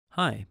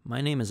Hi,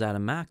 my name is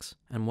Adam Max,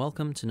 and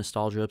welcome to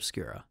Nostalgia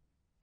Obscura.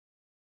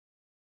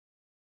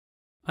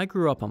 I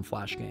grew up on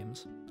Flash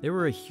games. They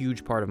were a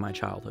huge part of my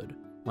childhood.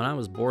 When I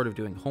was bored of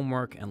doing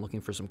homework and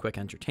looking for some quick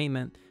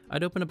entertainment,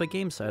 I'd open up a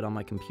game site on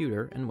my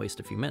computer and waste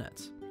a few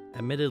minutes.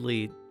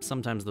 Admittedly,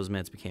 sometimes those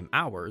minutes became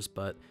hours,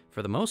 but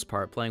for the most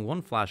part, playing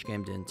one Flash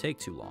game didn't take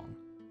too long.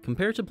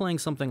 Compared to playing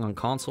something on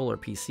console or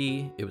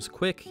PC, it was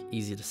quick,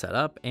 easy to set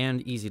up,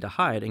 and easy to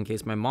hide in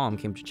case my mom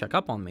came to check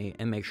up on me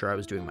and make sure I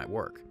was doing my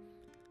work.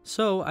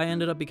 So I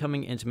ended up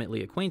becoming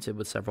intimately acquainted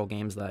with several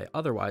games that I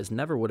otherwise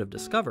never would have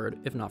discovered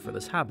if not for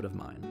this habit of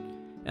mine,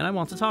 and I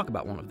want to talk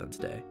about one of them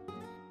today.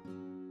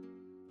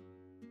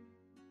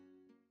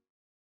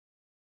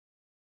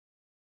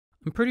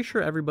 I'm pretty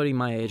sure everybody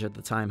my age at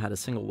the time had a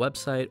single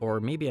website or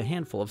maybe a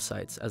handful of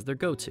sites as their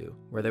go-to,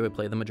 where they would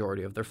play the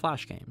majority of their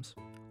Flash games.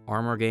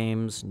 Armor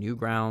Games,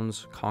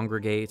 Newgrounds,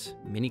 Congregate,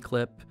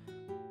 Miniclip,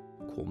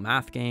 cool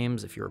math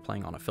games if you were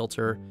playing on a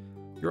filter.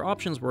 Your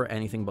options were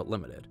anything but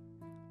limited.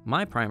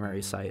 My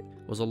primary site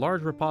was a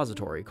large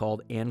repository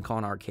called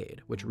Ancon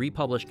Arcade, which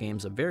republished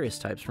games of various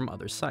types from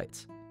other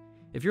sites.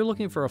 If you're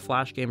looking for a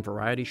Flash game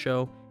variety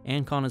show,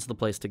 Ancon is the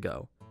place to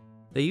go.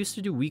 They used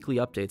to do weekly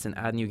updates and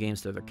add new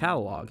games to their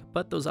catalog,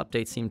 but those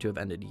updates seem to have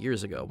ended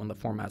years ago when the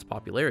format's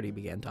popularity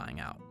began dying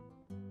out.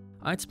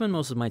 I'd spend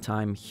most of my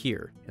time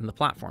here, in the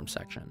platform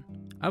section.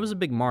 I was a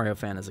big Mario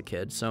fan as a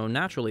kid, so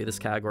naturally this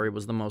category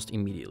was the most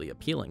immediately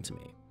appealing to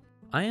me.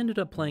 I ended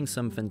up playing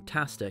some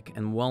fantastic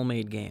and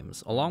well-made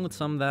games, along with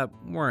some that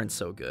weren't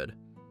so good.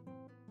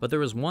 But there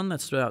was one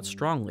that stood out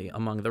strongly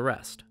among the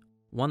rest,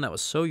 one that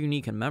was so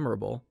unique and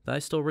memorable that I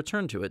still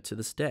return to it to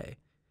this day.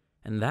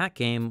 And that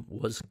game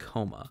was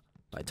Coma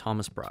by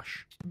Thomas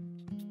Brush.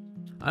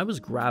 I was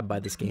grabbed by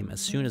this game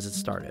as soon as it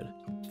started.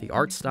 The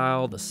art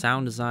style, the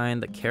sound design,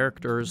 the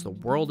characters, the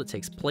world it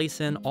takes place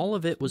in, all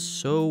of it was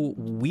so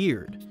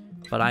weird,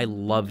 but I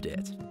loved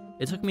it.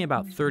 It took me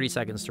about 30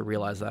 seconds to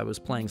realize that I was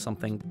playing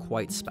something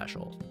quite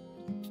special.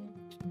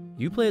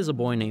 You play as a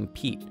boy named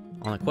Pete,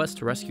 on a quest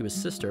to rescue his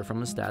sister from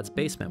his dad's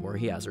basement where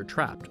he has her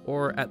trapped,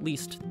 or at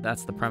least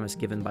that's the premise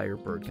given by your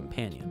bird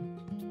companion.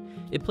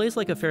 It plays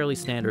like a fairly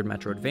standard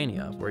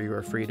Metroidvania, where you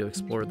are free to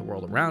explore the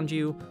world around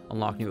you,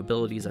 unlock new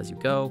abilities as you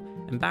go,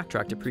 and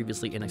backtrack to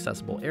previously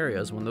inaccessible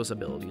areas when those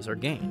abilities are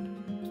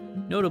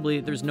gained.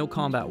 Notably, there's no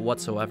combat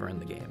whatsoever in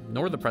the game,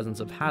 nor the presence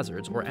of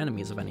hazards or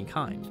enemies of any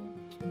kind.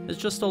 It's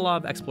just a lot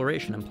of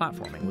exploration and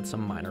platforming with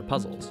some minor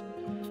puzzles.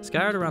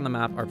 Scattered around the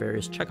map are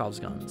various Chekhov's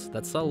guns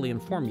that subtly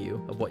inform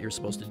you of what you're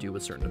supposed to do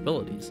with certain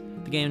abilities.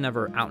 The game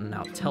never out and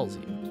out tells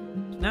you.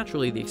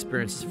 Naturally, the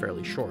experience is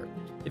fairly short.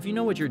 If you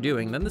know what you're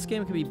doing, then this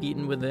game can be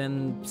beaten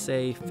within,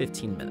 say,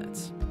 15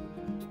 minutes.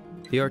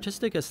 The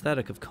artistic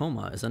aesthetic of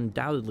Coma is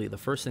undoubtedly the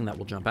first thing that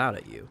will jump out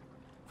at you.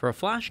 For a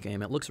Flash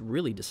game, it looks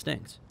really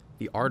distinct.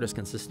 The art is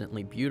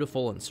consistently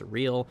beautiful and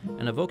surreal,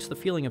 and evokes the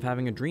feeling of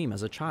having a dream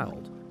as a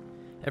child.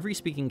 Every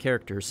speaking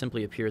character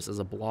simply appears as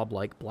a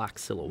blob-like black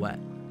silhouette.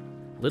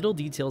 Little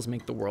details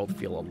make the world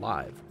feel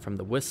alive, from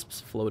the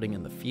wisps floating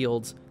in the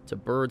fields, to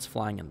birds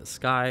flying in the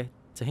sky,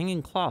 to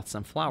hanging cloths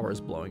and flowers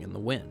blowing in the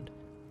wind.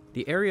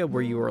 The area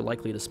where you are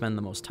likely to spend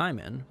the most time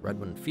in,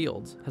 Redwood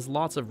Fields, has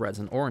lots of reds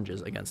and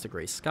oranges against a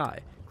gray sky,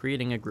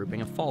 creating a grouping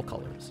of fall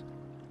colors.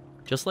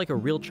 Just like a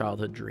real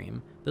childhood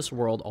dream, this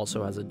world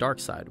also has a dark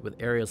side,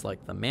 with areas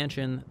like the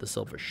Mansion, the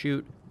Silver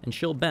Chute, and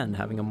Shield Bend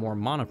having a more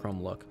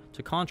monochrome look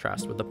to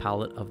contrast with the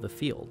palette of the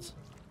fields.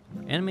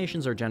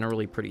 Animations are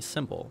generally pretty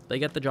simple, they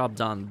get the job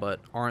done but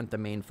aren't the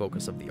main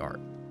focus of the art.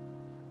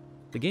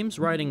 The game's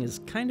writing is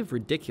kind of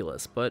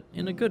ridiculous, but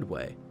in a good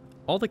way.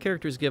 All the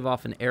characters give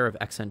off an air of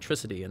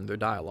eccentricity in their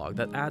dialogue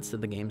that adds to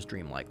the game's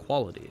dreamlike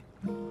quality.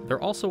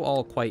 They're also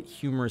all quite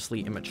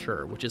humorously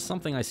immature, which is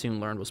something I soon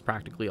learned was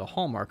practically a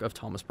hallmark of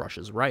Thomas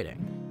Brush's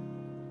writing.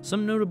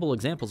 Some notable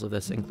examples of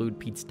this include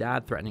Pete's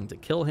dad threatening to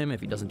kill him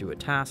if he doesn't do a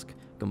task,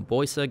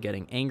 Gumboisa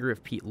getting angry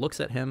if Pete looks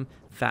at him,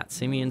 Fat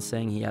Simeon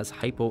saying he has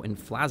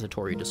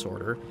hypoinflammatory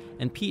disorder,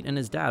 and Pete and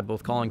his dad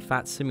both calling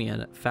Fat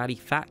Simeon fatty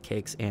fat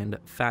cakes and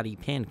fatty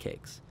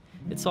pancakes.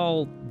 It's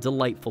all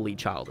delightfully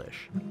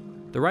childish.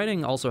 The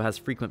writing also has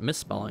frequent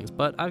misspellings,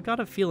 but I've got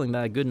a feeling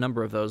that a good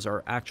number of those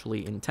are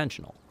actually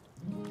intentional.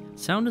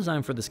 Sound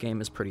design for this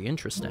game is pretty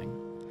interesting.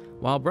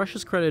 While Brush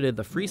has credited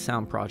the Free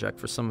Sound project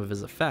for some of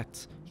his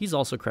effects, he's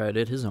also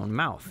credited his own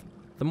mouth.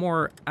 The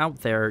more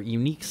out there,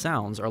 unique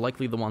sounds are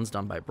likely the ones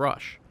done by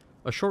Brush.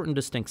 A short and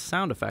distinct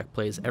sound effect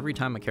plays every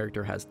time a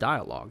character has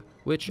dialogue,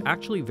 which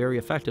actually very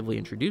effectively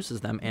introduces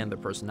them and their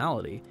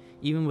personality,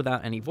 even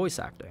without any voice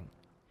acting.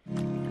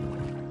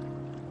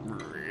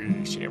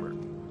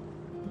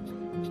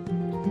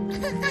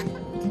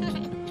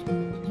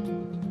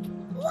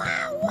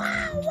 Wow,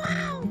 wow,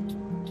 wow!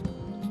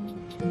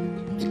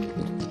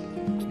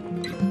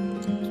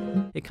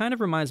 It kind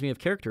of reminds me of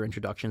character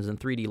introductions in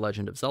 3D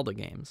Legend of Zelda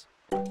games.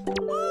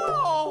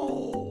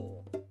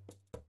 Whoa!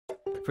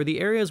 For the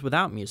areas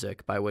without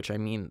music, by which I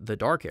mean the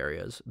dark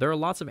areas, there are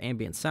lots of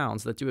ambient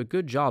sounds that do a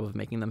good job of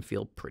making them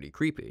feel pretty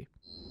creepy.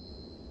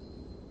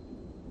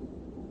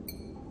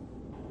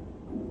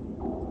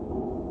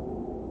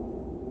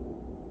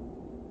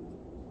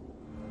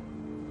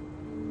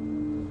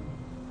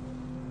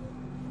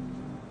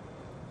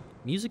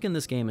 Music in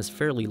this game is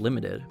fairly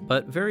limited,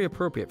 but very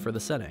appropriate for the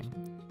setting.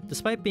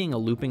 Despite being a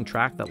looping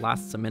track that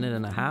lasts a minute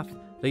and a half,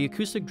 the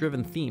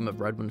acoustic-driven theme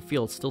of Redwood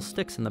Fields still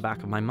sticks in the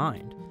back of my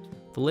mind.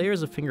 The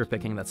layers of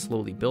fingerpicking that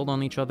slowly build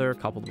on each other,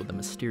 coupled with the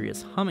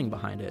mysterious humming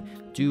behind it,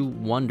 do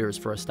wonders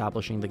for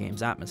establishing the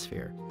game's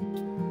atmosphere.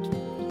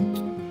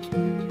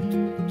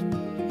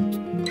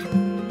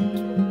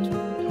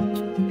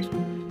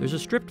 There's a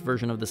stripped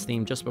version of this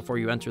theme just before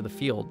you enter the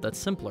field that's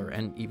simpler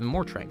and even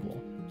more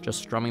tranquil, just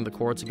strumming the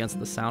chords against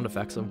the sound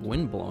effects of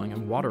wind blowing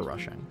and water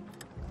rushing.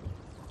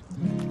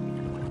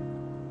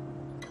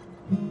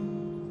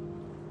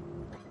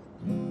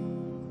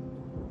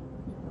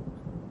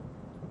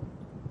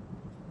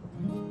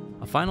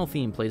 A final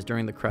theme plays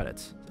during the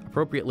credits,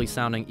 appropriately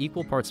sounding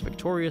equal parts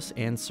victorious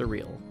and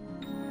surreal.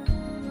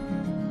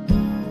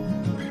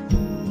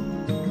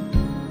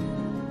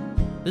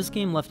 This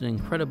game left an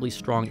incredibly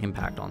strong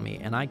impact on me,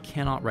 and I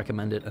cannot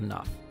recommend it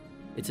enough.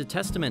 It's a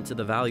testament to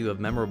the value of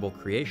memorable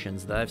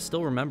creations that I've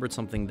still remembered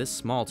something this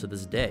small to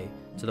this day,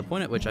 to the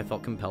point at which I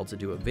felt compelled to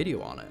do a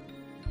video on it.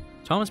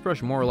 Thomas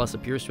Brush more or less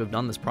appears to have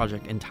done this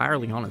project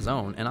entirely on his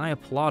own, and I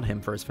applaud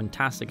him for his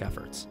fantastic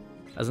efforts.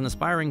 As an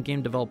aspiring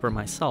game developer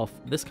myself,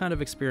 this kind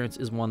of experience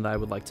is one that I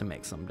would like to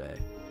make someday.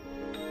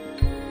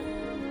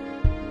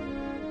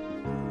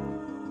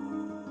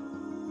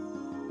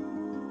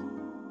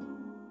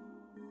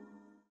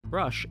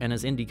 Brush and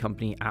his indie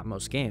company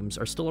Atmos Games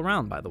are still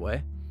around, by the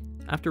way.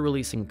 After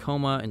releasing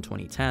Coma in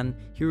 2010,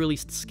 he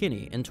released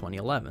Skinny in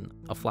 2011,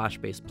 a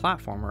Flash-based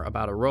platformer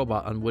about a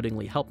robot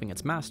unwittingly helping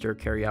its master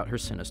carry out her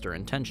sinister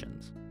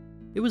intentions.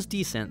 It was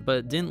decent,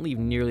 but didn't leave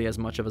nearly as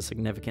much of a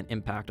significant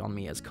impact on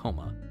me as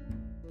Coma.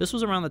 This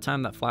was around the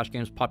time that Flash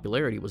games'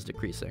 popularity was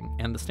decreasing,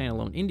 and the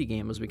standalone indie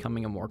game was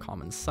becoming a more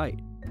common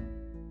sight.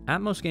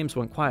 Atmos Games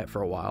went quiet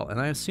for a while,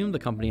 and I assumed the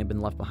company had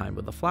been left behind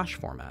with the Flash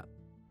format.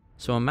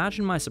 So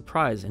imagine my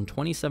surprise in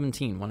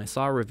 2017 when I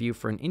saw a review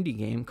for an indie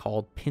game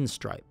called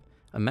Pinstripe,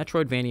 a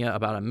Metroidvania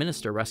about a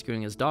minister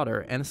rescuing his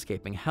daughter and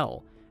escaping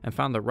hell, and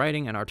found the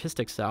writing and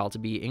artistic style to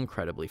be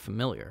incredibly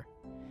familiar.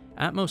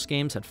 Atmos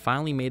Games had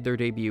finally made their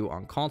debut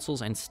on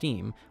consoles and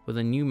Steam with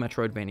a new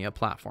Metroidvania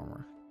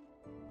platformer.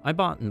 I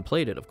bought and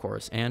played it, of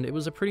course, and it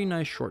was a pretty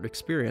nice short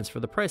experience for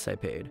the price I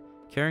paid,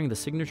 carrying the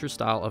signature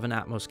style of an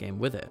Atmos game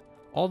with it,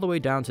 all the way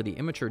down to the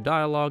immature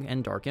dialogue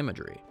and dark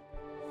imagery.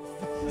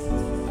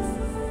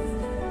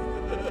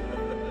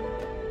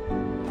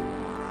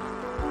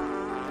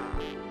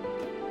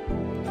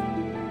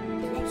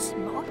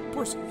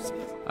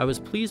 I was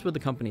pleased with the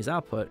company's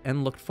output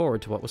and looked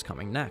forward to what was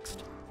coming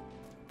next.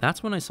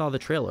 That's when I saw the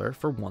trailer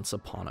for Once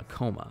Upon a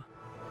Coma.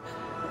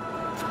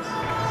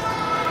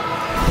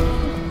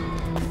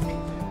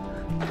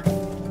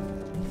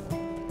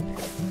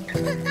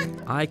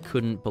 I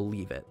couldn't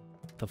believe it.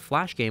 The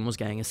Flash game was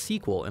getting a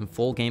sequel in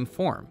full game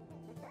form.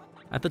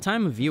 At the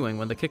time of viewing,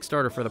 when the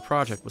Kickstarter for the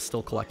project was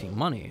still collecting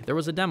money, there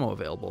was a demo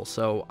available,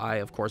 so I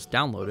of course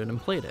downloaded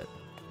and played it.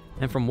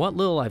 And from what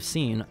little I've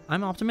seen,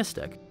 I'm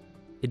optimistic.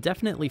 It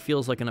definitely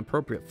feels like an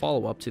appropriate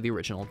follow-up to the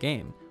original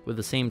game, with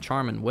the same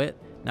charm and wit,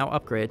 now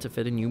upgraded to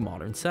fit a new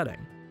modern setting.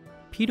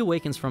 Pete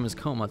awakens from his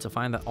coma to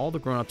find that all the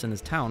grown-ups in his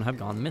town have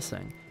gone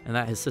missing, and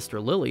that his sister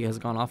Lily has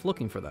gone off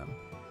looking for them.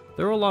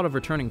 There are a lot of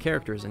returning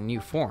characters in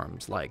new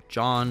forms, like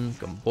John,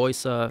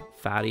 Gumboisa,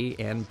 Fatty,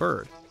 and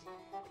Bird.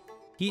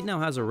 Pete now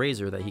has a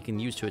razor that he can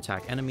use to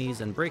attack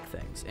enemies and break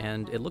things,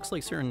 and it looks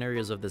like certain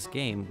areas of this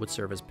game would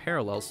serve as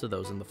parallels to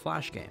those in the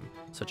Flash game,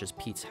 such as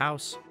Pete's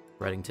house,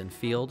 Reddington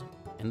Field,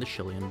 and the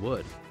Shillian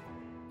Wood.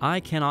 I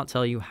cannot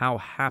tell you how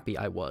happy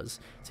I was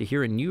to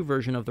hear a new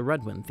version of the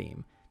Redwind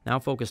theme, now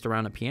focused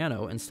around a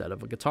piano instead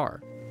of a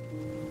guitar.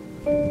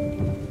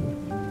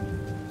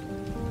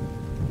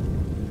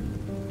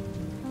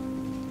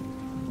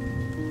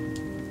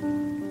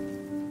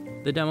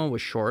 The demo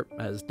was short,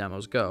 as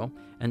demos go,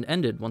 and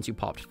ended once you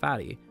popped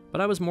Fatty,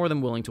 but I was more than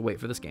willing to wait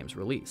for this game's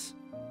release.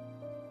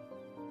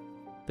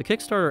 The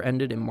Kickstarter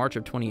ended in March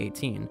of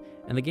 2018,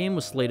 and the game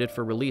was slated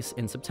for release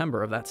in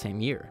September of that same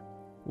year.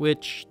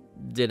 Which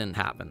didn't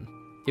happen.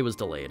 It was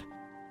delayed.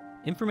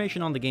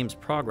 Information on the game's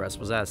progress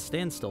was at a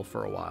standstill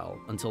for a while,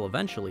 until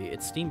eventually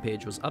its Steam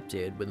page was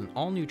updated with an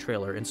all-new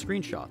trailer and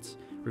screenshots,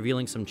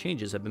 revealing some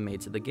changes had been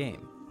made to the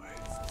game.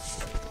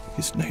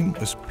 His name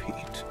was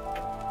Pete.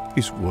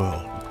 His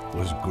world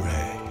was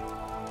grey,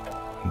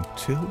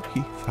 until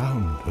he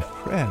found a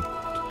friend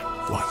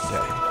one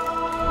day.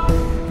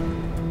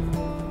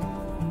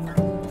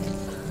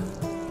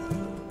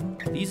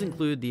 These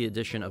include the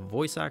addition of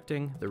voice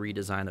acting, the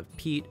redesign of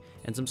Pete,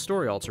 and some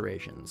story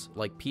alterations,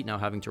 like Pete now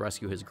having to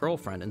rescue his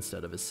girlfriend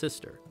instead of his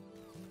sister.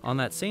 On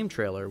that same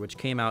trailer, which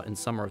came out in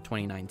summer of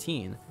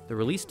 2019, the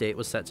release date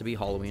was set to be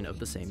Halloween of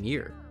the same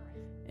year.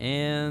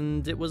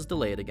 And it was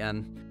delayed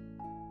again.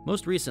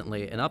 Most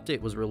recently, an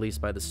update was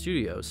released by the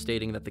studio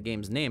stating that the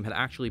game's name had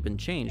actually been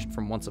changed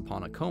from Once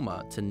Upon a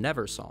Coma to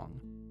Neversong.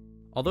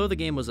 Although the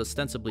game was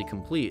ostensibly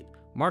complete,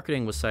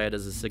 marketing was cited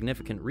as a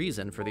significant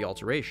reason for the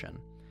alteration.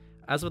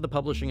 As of the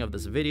publishing of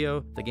this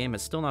video, the game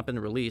has still not been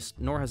released,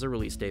 nor has a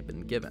release date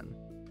been given.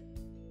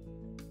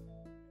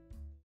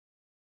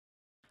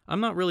 I'm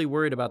not really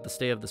worried about the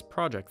state of this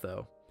project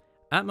though.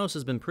 Atmos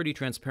has been pretty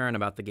transparent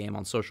about the game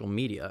on social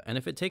media, and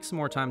if it takes some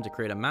more time to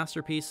create a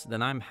masterpiece,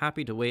 then I'm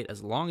happy to wait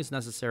as long as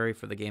necessary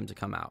for the game to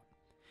come out.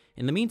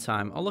 In the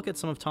meantime, I'll look at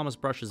some of Thomas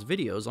Brush's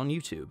videos on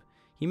YouTube.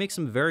 He makes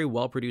some very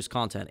well-produced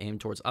content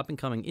aimed towards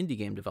up-and-coming indie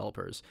game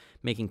developers,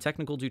 making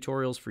technical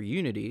tutorials for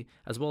Unity,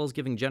 as well as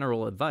giving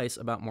general advice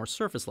about more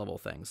surface-level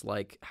things,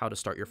 like how to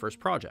start your first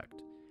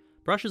project.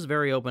 Brush is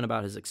very open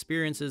about his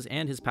experiences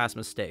and his past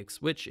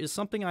mistakes, which is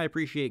something I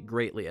appreciate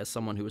greatly as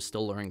someone who is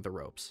still learning the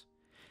ropes.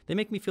 They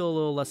make me feel a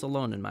little less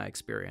alone in my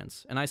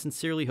experience, and I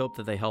sincerely hope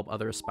that they help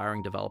other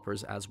aspiring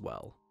developers as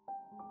well.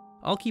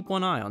 I'll keep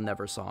one eye on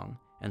Neversong,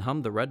 and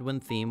hum the Red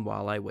Wind theme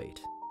while I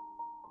wait.